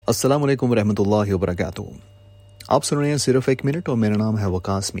अस्सलाम वालेकुम रहमतुल्लाहि व बरकातुहू। आप सुन रहे हैं सिर्फ एक मिनट और मेरा नाम है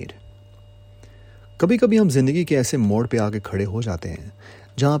वकास मीर। कभी कभी हम जिंदगी के ऐसे मोड़ पे आके खड़े हो जाते हैं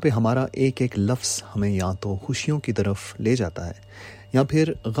जहाँ पे हमारा एक एक लफ्ज़ हमें या तो खुशियों की तरफ ले जाता है या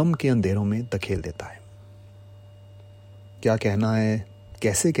फिर गम के अंधेरों में धकेल देता है। क्या कहना है,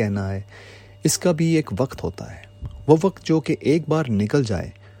 कैसे कहना है, इसका भी एक वक्त होता है। वो वक्त जो कि एक बार निकल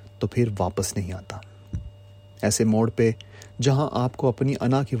जाए तो फिर वापस नहीं आता। ऐसे मोड़ पे जहां आपको अपनी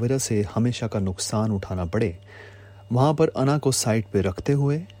अना की वजह से हमेशा का नुकसान उठाना पड़े, वहां पर अना को साइड पे रखते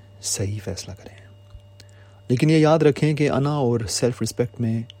हुए सही फैसला करें। लेकिन ये याद रखें कि अना और सेल्फ रिस्पेक्ट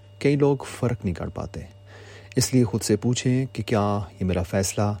में कई लोग फ़र्क नहीं कर पाते। इसलिए खुद से पूछें कि क्या ये मेरा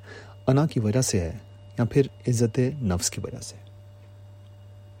फ़ैसला अना की वजह से है या फिर इज़्ज़त नफ्स की वजह से।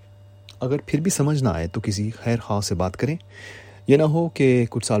 अगर फिर भी समझ ना आए तो किसी खैर ख़्वाह से बात करें। यह ना हो कि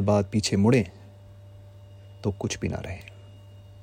कुछ साल बाद पीछे मुड़ें तो कुछ भी ना रहे।